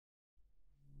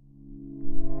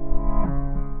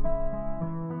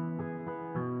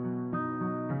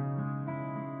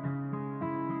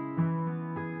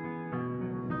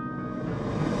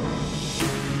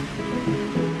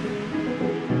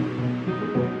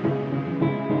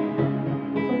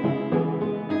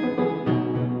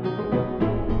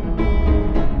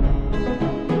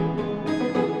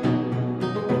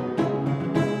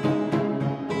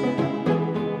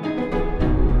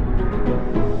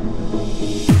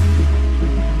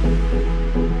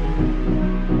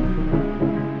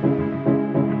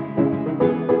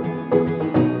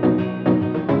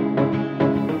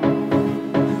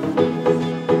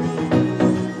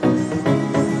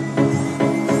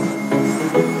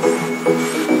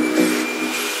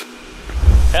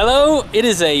So it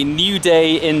is a new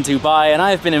day in Dubai and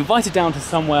I have been invited down to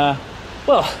somewhere,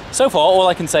 well, so far all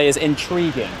I can say is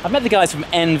intriguing. I've met the guys from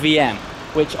NVM,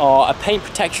 which are a paint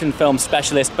protection film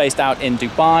specialist based out in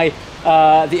Dubai.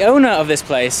 The owner of this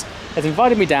place has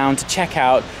invited me down to check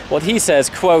out what he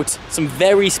says, quote, some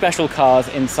very special cars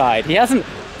inside. He hasn't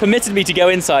permitted me to go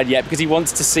inside yet because he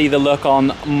wants to see the look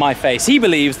on my face. He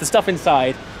believes the stuff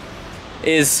inside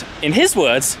is, in his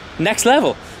words, next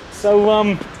level.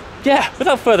 So yeah,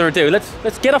 without further ado,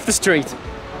 let's get off the street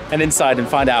and inside and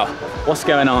find out what's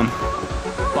going on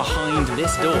behind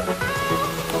this door.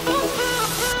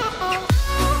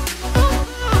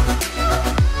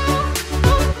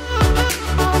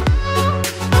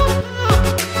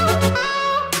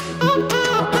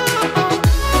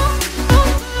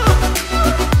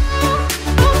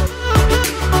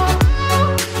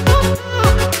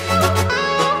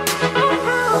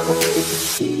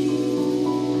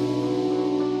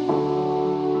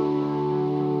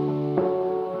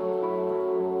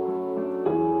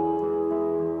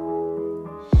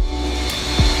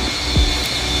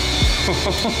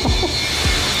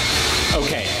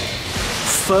 Okay,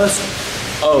 first,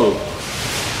 oh,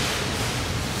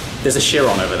 there's a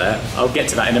Chiron over there. I'll get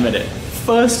to that in a minute.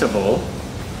 First of all,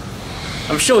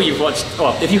 I'm sure you've watched,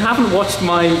 well, if you haven't watched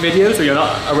my videos or you're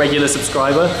not a regular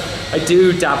subscriber, I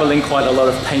do dabble in quite a lot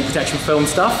of paint protection film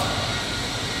stuff.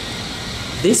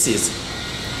 This is,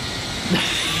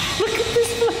 look at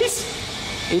this place.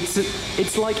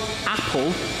 It's like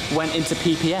Apple went into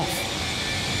PPF.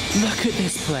 Look at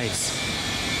this place.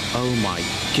 Oh my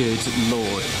good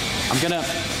Lord. I'm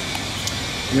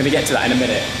gonna get to that in a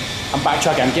minute. I'm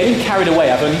backtracking, I'm getting carried away.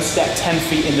 I've only stepped 10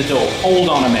 feet in the door. Hold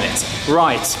on a minute.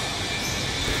 Right.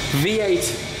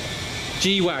 V8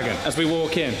 G-Wagon as we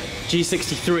walk in.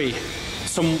 G63.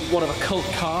 Somewhat of a cult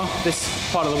car, this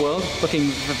part of the world. Looking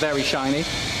very shiny.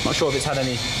 Not sure if it's had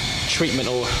any treatment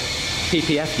or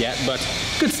PPF yet, but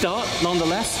good start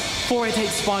nonetheless. 488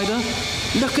 Spider.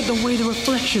 Look at the way the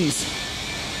reflections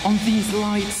on these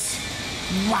lights.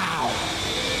 Wow.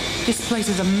 This place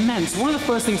is immense. One of the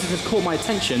first things that has caught my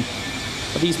attention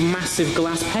are these massive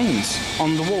glass panes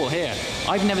on the wall here.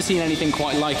 I've never seen anything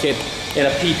quite like it in a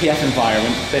PPF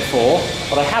environment before,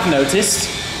 but I have noticed,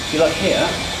 if you look here,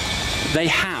 they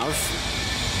have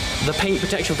the paint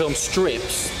protection film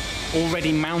strips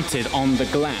already mounted on the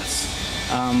glass.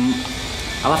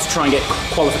 I'll have to try and get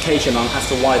qualification on as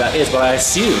to why that is, but I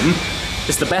assume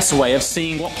it's the best way of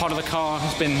seeing what part of the car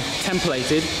has been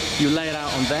templated. You lay it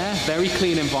out on there, very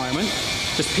clean environment,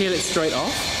 just peel it straight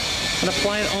off and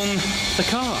apply it on the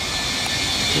car.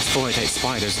 This 488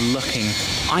 Spider's looking,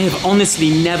 I have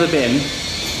honestly never been,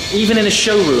 even in a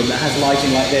showroom that has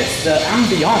lighting like this. The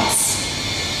ambiance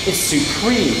is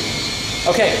supreme.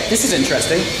 Okay, this is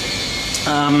interesting.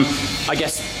 I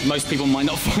guess most people might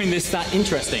not find this that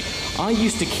interesting. I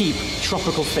used to keep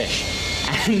tropical fish,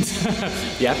 and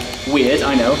yeah, weird,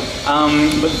 I know.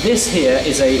 But this here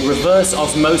is a reverse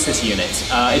osmosis unit.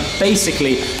 It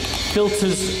basically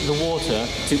filters the water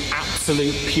to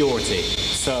absolute purity.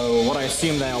 So what I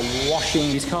assume they are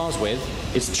washing these cars with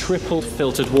is triple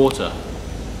filtered water.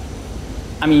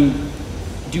 I mean,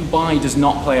 Dubai does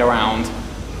not play around.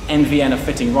 NVN are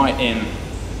fitting right in.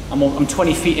 I'm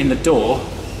 20 feet in the door,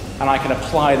 and I can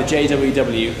apply the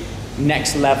JWW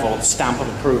next level stamp of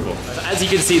approval. As you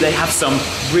can see, they have some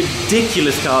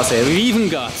ridiculous cars here. We've even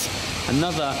got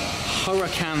another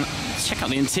Huracan. Let's check out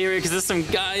the interior because there's some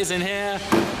guys in here.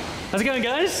 How's it going,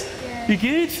 guys? Yeah. You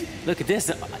good? Look at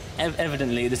this.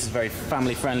 Evidently, this is a very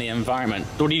family-friendly environment.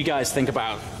 What do you guys think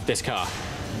about this car?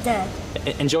 Good.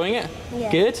 Enjoying it? Yeah.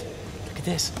 Good? Look at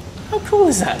this. How cool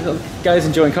is that? Look, guys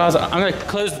enjoying cars. I'm going to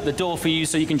close the door for you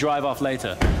so you can drive off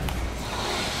later.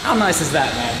 How nice is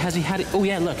that, man? Has he had it? Oh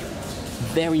yeah, look.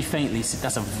 Very faintly,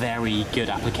 that's a very good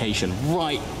application.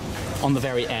 Right on the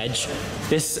very edge.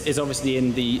 This is obviously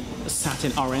in the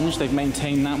satin orange. They've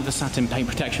maintained that with the satin paint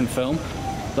protection film.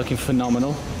 Looking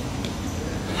phenomenal.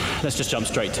 Let's just jump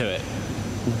straight to it.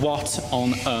 What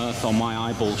on earth are my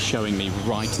eyeballs showing me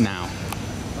right now?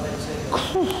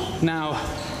 Now,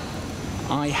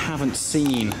 I haven't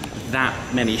seen that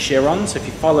many Chirons. If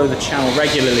you follow the channel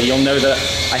regularly, you'll know that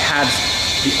I had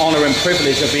the honour and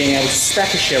privilege of being able to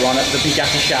spec a Chiron at the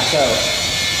Bugatti Chateau.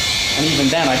 And even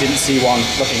then I didn't see one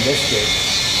looking this good.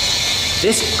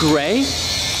 This grey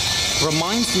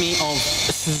reminds me of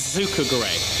Suzuka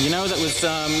grey. You know, that was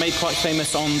made quite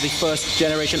famous on the first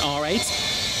generation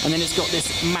R8. And then it's got this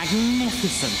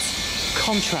magnificent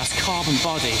contrast carbon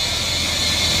body.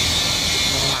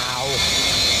 Wow.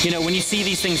 You know, when you see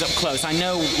these things up close, I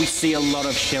know we see a lot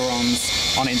of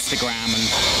Chirons on Instagram and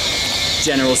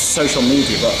general social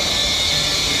media, but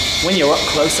when you're up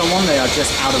close on one, they are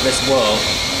just out of this world.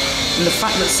 And the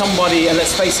fact that somebody, and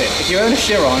let's face it, if you own a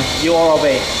Chiron, you are of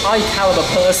a high caliber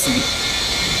person.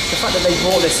 The fact that they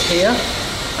brought this here,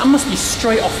 that must be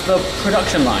straight off the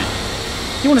production line.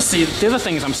 You want to see the other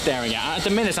things I'm staring at. At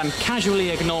the minute, I'm casually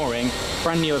ignoring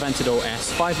brand new Aventador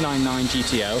S 599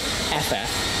 GTO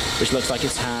FF, which looks like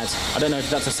it's had, I don't know if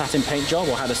that's a satin paint job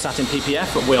or had a satin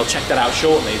PPF, but we'll check that out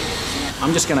shortly.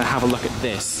 I'm just going to have a look at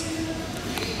this.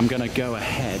 I'm going to go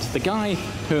ahead. The guy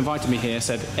who invited me here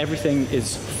said everything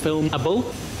is filmable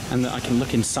and that I can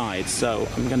look inside. So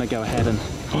I'm going to go ahead and...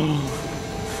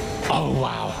 Oh,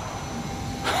 wow.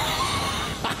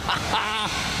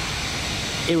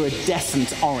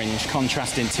 Iridescent orange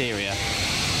contrast interior.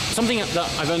 Something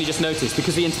that I've only just noticed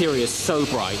because the interior is so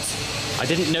bright. I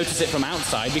didn't notice it from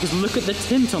outside because look at the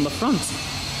tint on the front.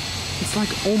 It's like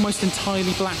almost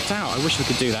entirely blacked out. I wish we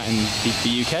could do that in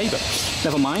the UK, but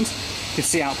never mind. You can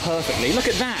see out perfectly. Look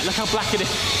at that, look how black it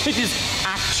is. It is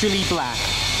actually black.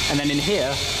 And then in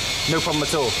here, no problem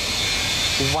at all.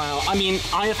 Wow, I mean,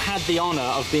 I have had the honor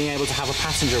of being able to have a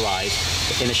passenger ride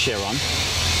in a Chiron.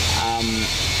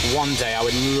 One day I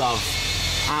would love,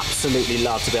 absolutely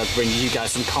love to be able to bring you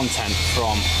guys some content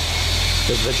from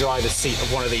the driver's seat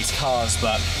of one of these cars,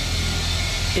 but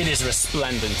it is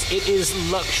resplendent. It is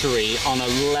luxury on a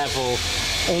level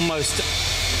almost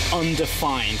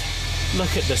undefined.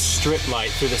 Look at the strip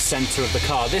light through the center of the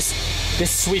car. This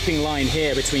sweeping line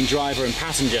here between driver and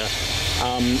passenger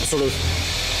sort of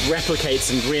replicates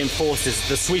and reinforces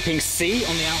the sweeping C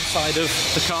on the outside of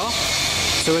the car.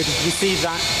 So if you see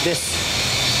that, this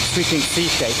sweeping C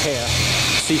shape here,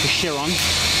 C for Chiron,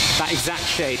 that exact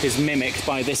shape is mimicked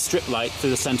by this strip light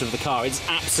through the center of the car. It's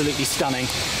absolutely stunning.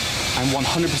 I'm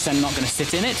 100% not going to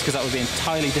sit in it because that would be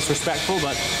entirely disrespectful,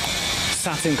 but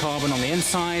satin carbon on the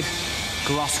inside,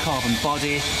 gloss carbon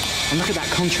body, and look at that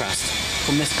contrast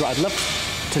from this grey. I'd love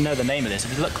to know the name of this.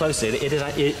 If you look closely, it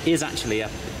is actually a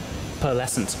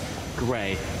pearlescent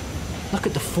grey. Look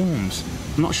at the forms.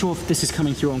 I'm not sure if this is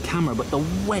coming through on camera, but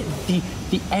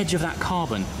the edge of that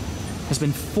carbon has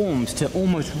been formed to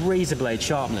almost razor blade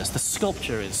sharpness. The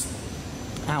sculpture is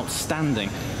outstanding.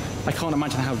 I can't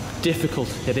imagine how difficult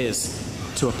it is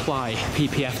to apply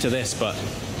PPF to this, but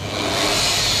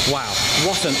wow,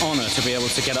 what an honor to be able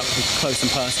to get up close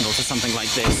and personal to something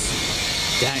like this.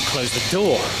 Don't close the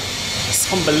door. It's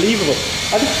unbelievable.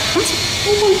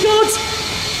 Oh my God,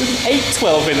 there's an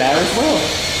 812 in there as well.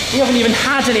 We haven't even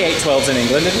had any 812s in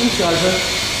England, and these guys are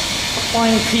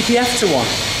applying PPF to one.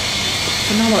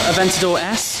 Phenomenal. Aventador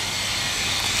S.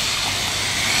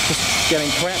 Just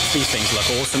getting prepped. These things look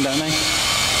awesome, don't they?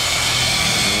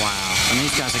 Wow. And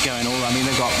these guys are going all, I mean,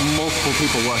 they've got multiple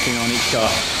people working on each car.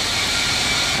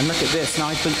 And look at this.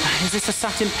 Now, is this a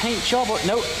satin paint job? Or,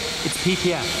 no, it's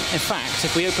PPF. In fact,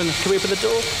 if we open, can we open the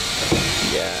door?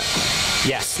 Yeah.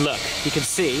 Yes, look, you can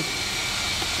see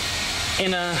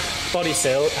inner body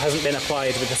seal hasn't been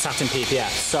applied with the satin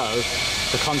PPF, so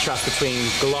the contrast between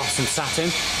gloss and satin,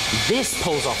 this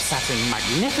pulls off satin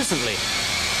magnificently.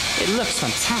 It looks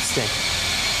fantastic.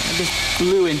 And this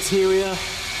blue interior.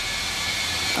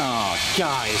 Oh,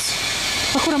 guys,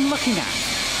 look what I'm looking at.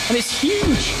 And it's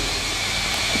huge.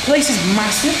 The place is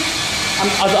massive.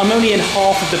 I'm only in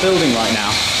half of the building right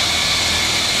now.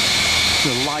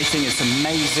 The lighting is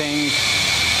amazing.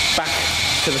 Back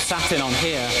to the satin on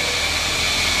here.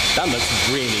 That looks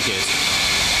really good.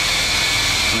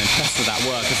 I'm impressed with that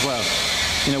work as well.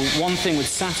 You know, one thing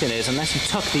with satin is, unless you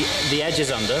tuck the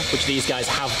edges under, which these guys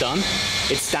have done,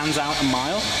 it stands out a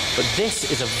mile. But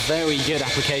this is a very good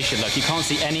application. Look, you can't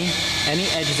see any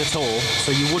edges at all,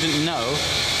 so you wouldn't know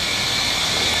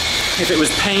if it was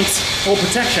paint or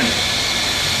protection.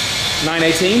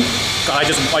 918. I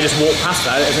just walked past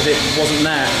that as if it wasn't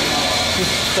there.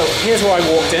 So here's where I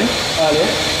walked in earlier,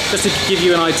 just to give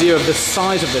you an idea of the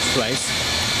size of this place.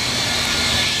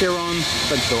 Chiron,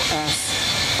 Aventador S,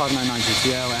 599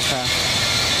 GTO,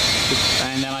 FF,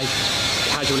 and then I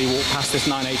casually walked past this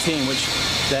 918, which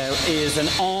there is an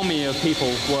army of people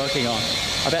working on.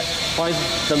 I bet by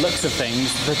the looks of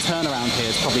things, the turnaround here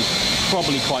is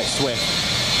probably quite swift.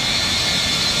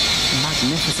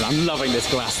 Magnificent. I'm loving this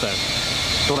glass though.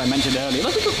 Thought I mentioned earlier.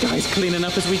 Look at the guys cleaning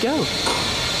up as we go.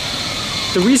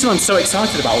 The reason I'm so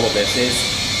excited about all of this is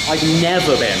I've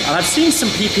never been, and I've seen some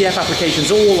PPF applications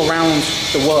all around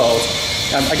the world.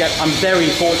 I'm very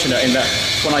fortunate in that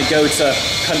when I go to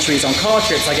countries on car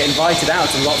trips, I get invited out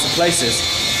to lots of places.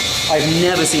 I've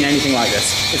never seen anything like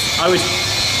this. I would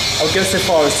go so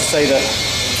far as to say that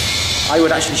I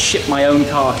would actually ship my own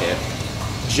car here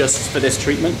just for this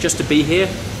treatment, just to be here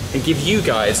and give you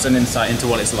guys an insight into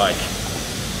what it's like.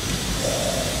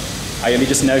 I only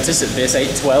just noticed that this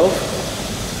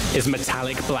 812 is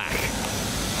metallic black.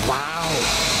 Wow.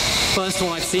 First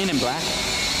one I've seen in black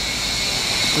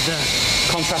with the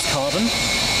contrast carbon.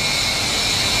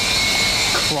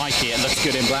 Crikey, it looks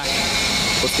good in black.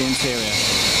 What's the interior?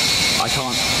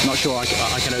 Not sure I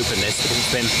can open this because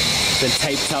it's been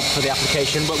taped up for the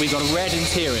application, but we've got a red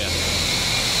interior.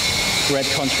 Red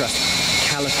contrast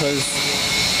calipers.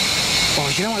 Oh,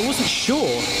 you know, I wasn't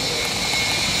sure.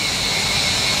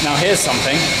 Now here's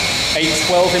something.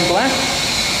 812 in black.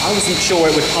 I wasn't sure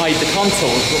it would hide the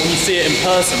contours, but when you see it in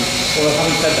person, well,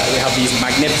 having said that, we have these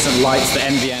magnificent lights that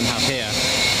NVN have here.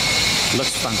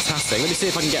 Looks fantastic. Let me see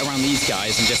if I can get around these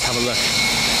guys and just have a look.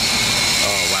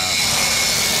 Oh, wow.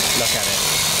 Look at it.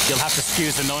 You'll have to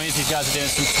excuse the noise. These guys are doing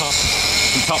some top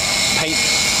paint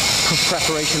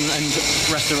preparation and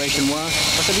restoration work.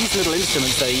 Look at these little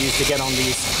instruments they use to get on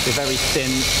the very thin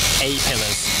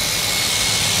A-pillars.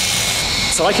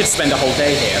 So I could spend a whole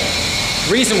day here.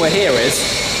 The reason we're here is,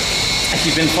 if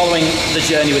you've been following the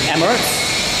journey with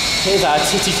Emirates, here's our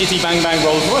titty bang bang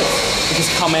Rolls Royce, which has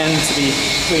come in to be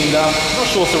cleaned up. I'm not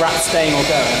sure if the rat's staying or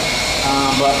going,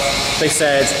 but they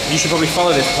said you should probably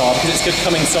follow this car because it's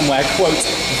coming somewhere, quote,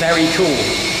 very cool.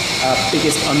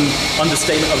 Biggest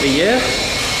understatement of the year.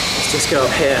 Let's just go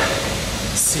up here,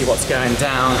 see what's going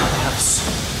down. They have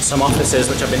some offices,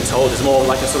 which I've been told is more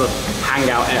like a sort of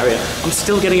hangout area. I'm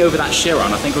still getting over that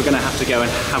Chiron. I think we're going to have to go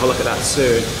and have a look at that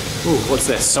soon. Ooh, what's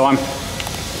this? So I'm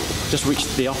just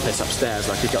reached the office upstairs.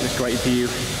 Like, you've got this great view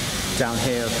down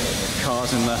here of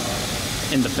cars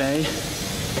in the bay.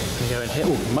 We go in here.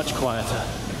 Ooh, much quieter.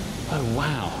 Oh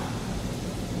wow.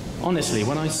 Honestly,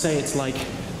 when I say it's like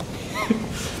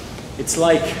it's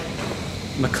like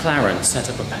McLaren set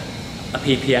up a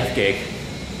PPF gig.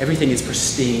 Everything is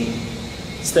pristine.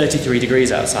 It's 33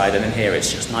 degrees outside, and in here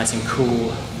it's just nice and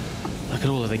cool. Look at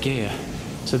all of the gear.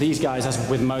 So these guys, as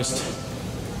with most,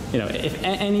 you know, if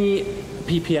any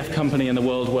PPF company in the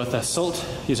world worth their salt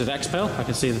uses XPEL, I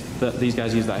can see that these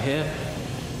guys use that here.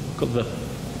 Got the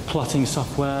plotting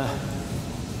software.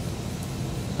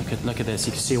 Look at this.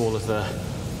 You can see all of the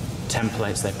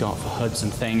templates they've got for hoods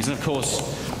and things. And of course,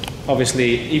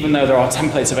 obviously, even though there are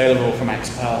templates available from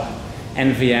XPEL,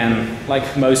 NVN,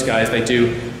 like most guys, they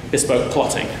do bespoke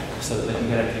plotting so that they can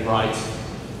get everything right.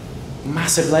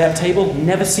 Massive layup table.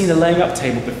 Never seen a laying up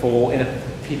table before in a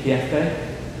PPF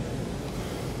bay.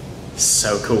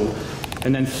 So cool.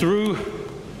 And then through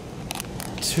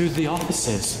to the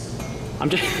offices.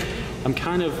 I'm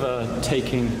kind of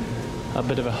taking a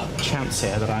bit of a chance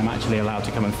here that I'm actually allowed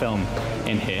to come and film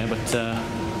in here, but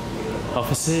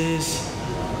offices,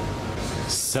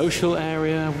 social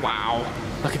area, wow,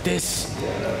 look at this.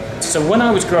 So when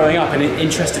I was growing up and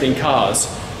interested in cars,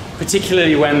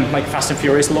 particularly when like Fast and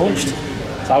Furious launched,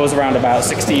 so I was around about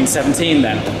 16, 17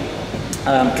 then.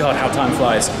 God, how time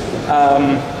flies.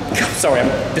 Sorry,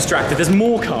 I'm distracted. There's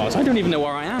more cars. I don't even know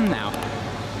where I am now.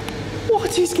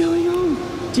 What is going on?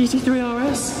 GT3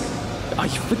 RS? I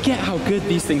forget how good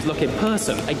these things look in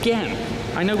person. Again,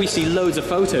 I know we see loads of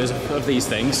photos of these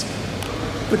things,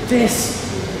 but this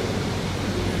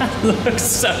looks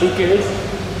so good.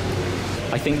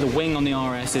 I think the wing on the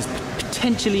RS is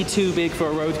potentially too big for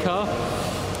a road car,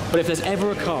 but if there's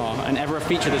ever a car and ever a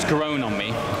feature that's grown on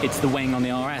me, it's the wing on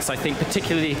the RS. I think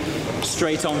particularly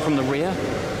straight on from the rear,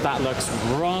 that looks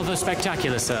rather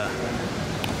spectacular, sir.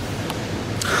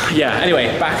 Yeah,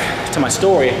 anyway, back to my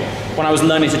story. When I was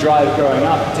learning to drive growing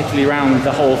up, particularly around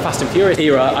the whole Fast and Furious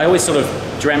era, I always sort of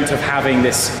dreamt of having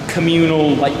this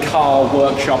communal, like, car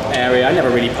workshop area. I never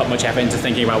really put much effort into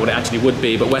thinking about what it actually would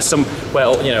be, but where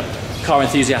you know, car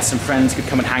enthusiasts and friends could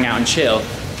come and hang out and chill.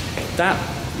 That,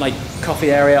 like,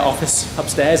 coffee area, office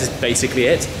upstairs is basically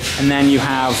it. And then you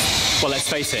have, well, let's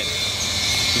face it,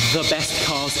 the best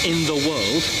cars in the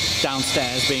world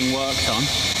downstairs being worked on.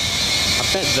 I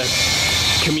bet the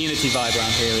community vibe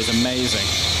around here is amazing.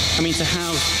 I mean, to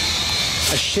have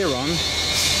a Chiron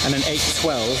and an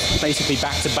 812 basically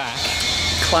back to back,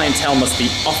 clientele must be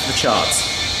off the charts.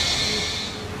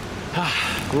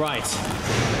 Right.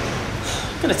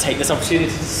 I'm going to take this opportunity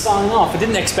to sign off. I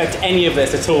didn't expect any of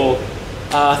this at all.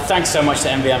 Thanks so much to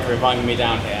NVN for inviting me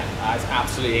down here. It's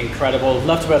absolutely incredible.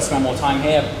 Love to be able to spend more time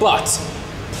here, but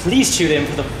please tune in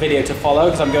for the video to follow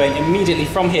because I'm going immediately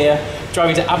from here,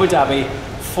 driving to Abu Dhabi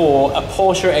for a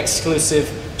Porsche exclusive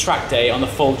track day on the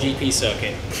full GP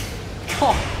circuit.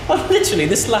 God, literally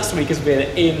this last week has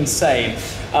been insane.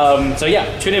 So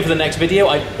yeah, tune in for the next video.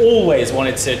 I've always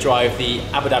wanted to drive the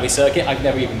Abu Dhabi circuit. I've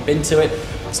never even been to it.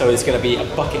 So it's going to be a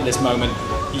bucket list moment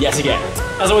yet again.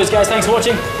 As always, guys, thanks for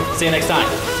watching. See you next time.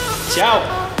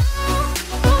 Ciao.